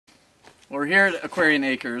We're here at Aquarian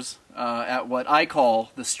Acres at what I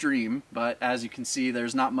call the stream, but as you can see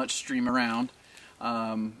there's not much stream around.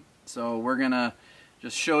 So we're gonna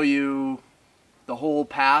just show you the whole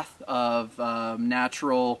path of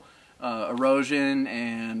natural erosion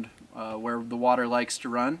and where the water likes to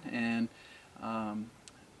run, and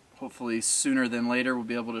hopefully sooner than later we'll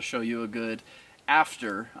be able to show you a good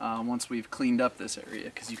after once we've cleaned up this area,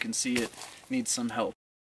 because you can see it needs some help.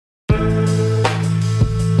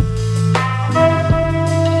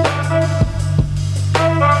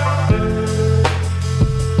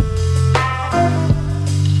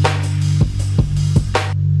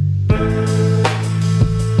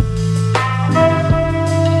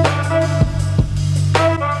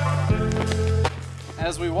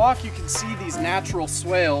 As we walk, you can see these natural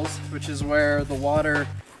swales, which is where the water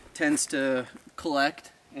tends to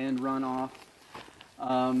collect and run off.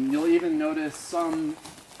 You'll even notice some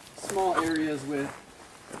small areas with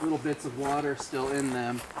little bits of water still in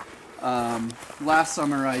them. Last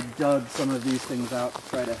summer I dug some of these things out to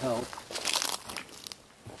try to help.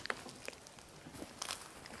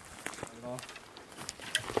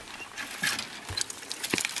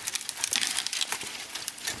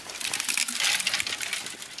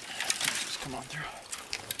 Just come on through.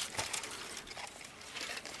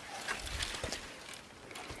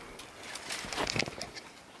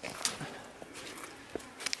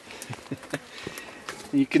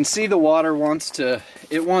 You can see the water wants to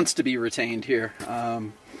be retained here,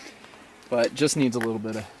 but just needs a little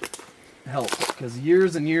bit of help, because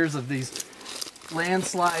years and years of these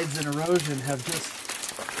landslides and erosion have just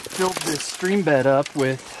filled this stream bed up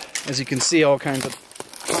with, as you can see, all kinds of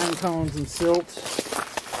pine cones and silt,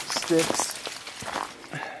 sticks.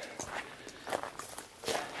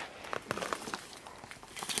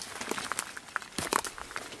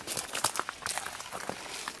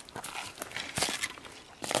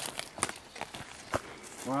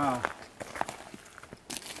 Wow.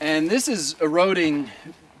 And this is eroding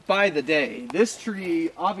by the day. This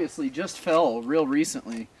tree obviously just fell real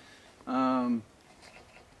recently.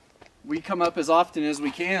 We come up as often as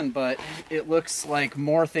we can, but it looks like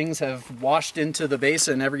more things have washed into the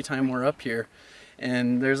basin every time we're up here.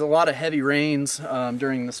 And there's a lot of heavy rains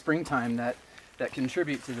during the springtime that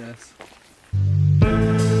contribute to this.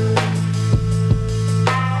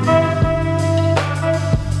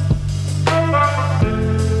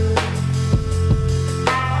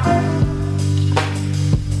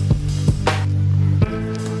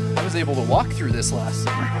 Able to walk through this last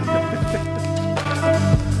summer.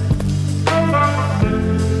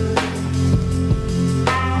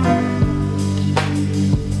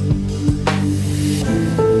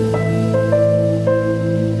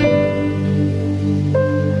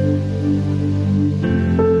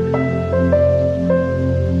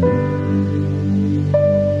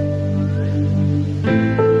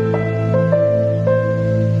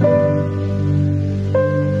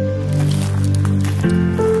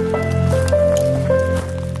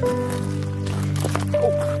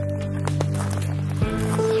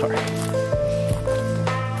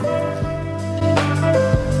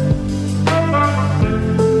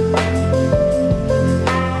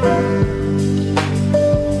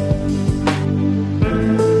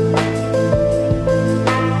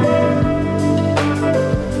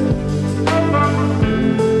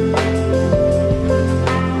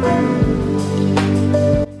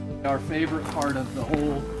 Favorite part of the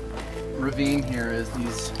whole ravine here is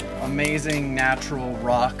these amazing natural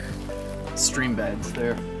rock stream beds.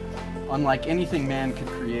 They're unlike anything man could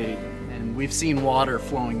create, and we've seen water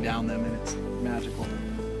flowing down them, and it's magical.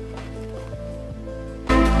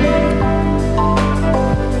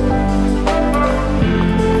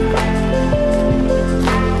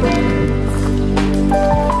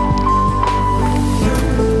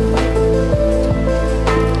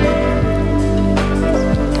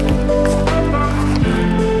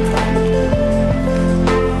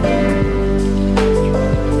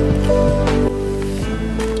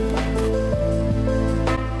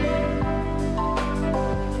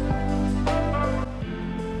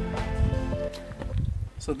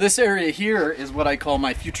 So this area here is what I call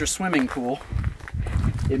my future swimming pool.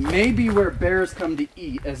 It may be where bears come to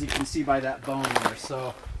eat, as you can see by that bone there.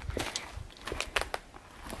 So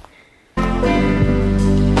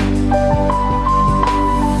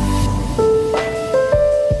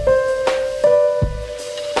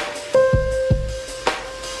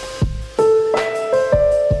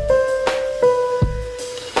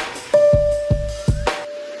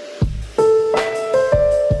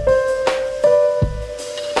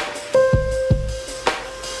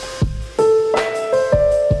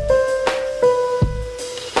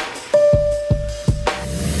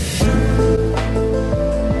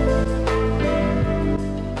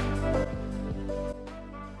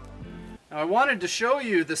wanted to show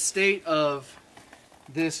you the state of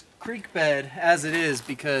this creek bed as it is,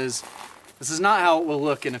 because this is not how it will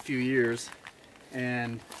look in a few years,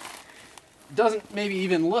 and it doesn't maybe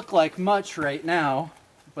even look like much right now,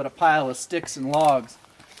 but a pile of sticks and logs.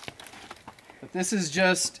 But this is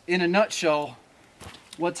just, in a nutshell,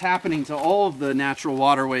 what's happening to all of the natural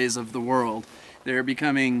waterways of the world. They're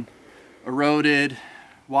becoming eroded,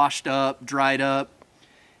 washed up, dried up,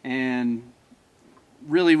 and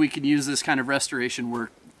really we can use this kind of restoration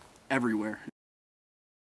work everywhere.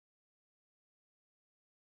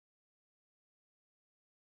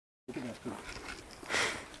 Look at that poop.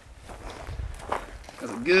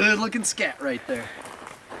 That's a good looking scat right there.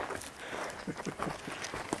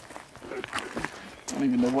 I don't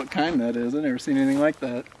even know what kind that is. I've never seen anything like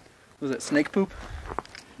that. Was it snake poop?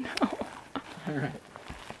 No. All right.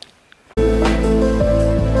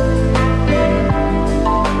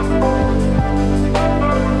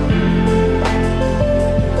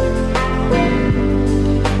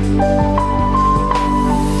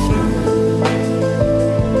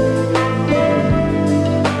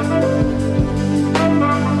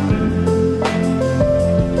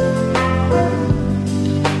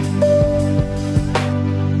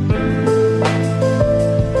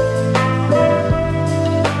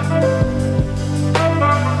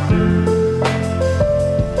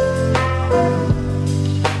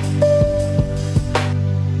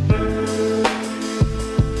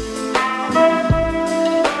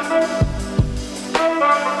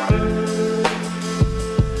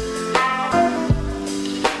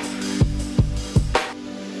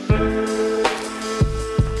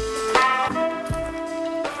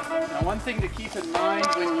 One thing to keep in mind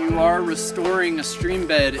when you are restoring a stream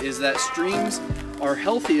bed is that streams are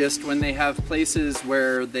healthiest when they have places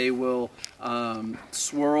where they will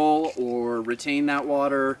swirl or retain that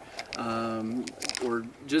water, or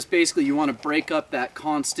just basically you want to break up that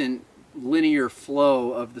constant linear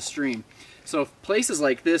flow of the stream. So places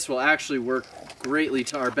like this will actually work greatly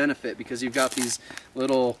to our benefit, because you've got these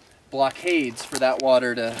little blockades for that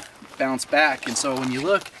water to bounce back. And so when you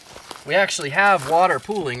look, we actually have water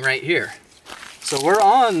pooling right here. So we're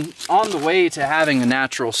on the way to having a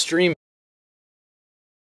natural stream.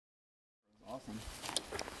 Awesome.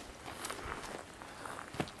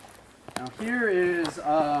 Now here is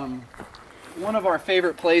one of our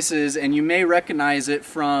favorite places, and you may recognize it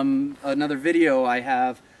from another video I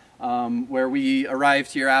have where we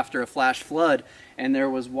arrived here after a flash flood and there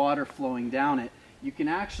was water flowing down it. You can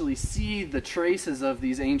actually see the traces of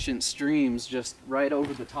these ancient streams just right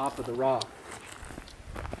over the top of the rock.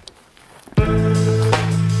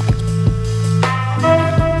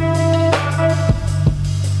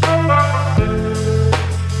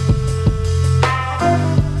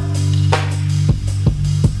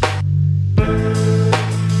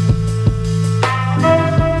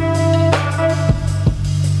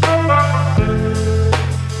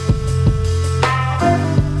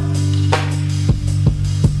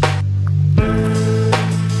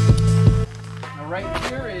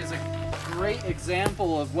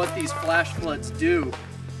 Example of what these flash floods do.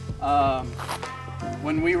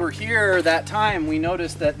 When we were here that time, we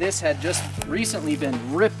noticed that this had just recently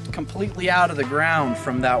been ripped completely out of the ground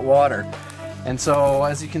from that water. And so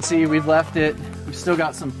as you can see, we've left it. We've still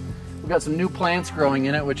got some new plants growing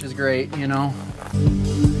in it, which is great, you know.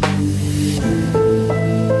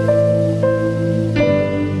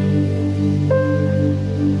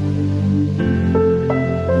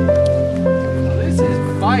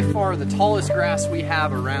 By far the tallest grass we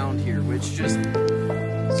have around here, which just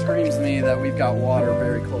screams to me that we've got water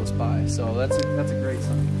very close by. So that's a great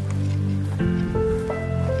sign.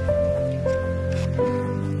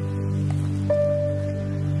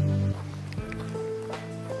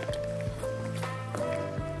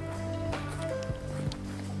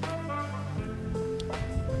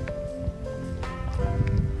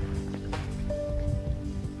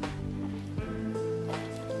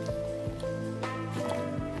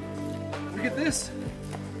 Look at this.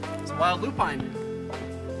 It's a wild lupine.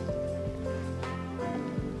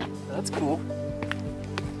 That's cool.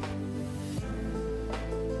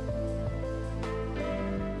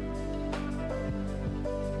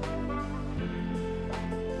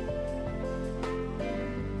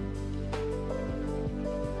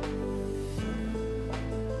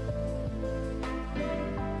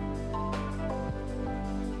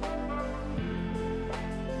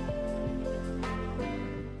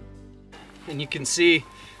 And you can see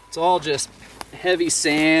it's all just heavy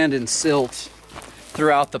sand and silt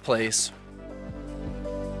throughout the place.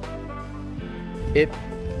 It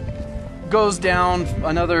goes down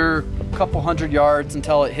another couple hundred yards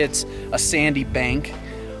until it hits a sandy bank.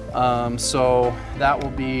 So that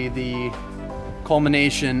will be the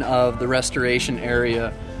culmination of the restoration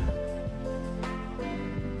area.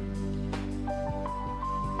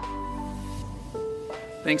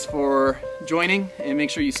 Thanks for joining, and make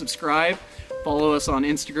sure you subscribe. Follow us on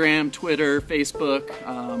Instagram, Twitter, Facebook,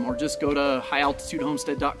 or just go to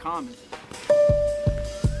highaltitudehomestead.com.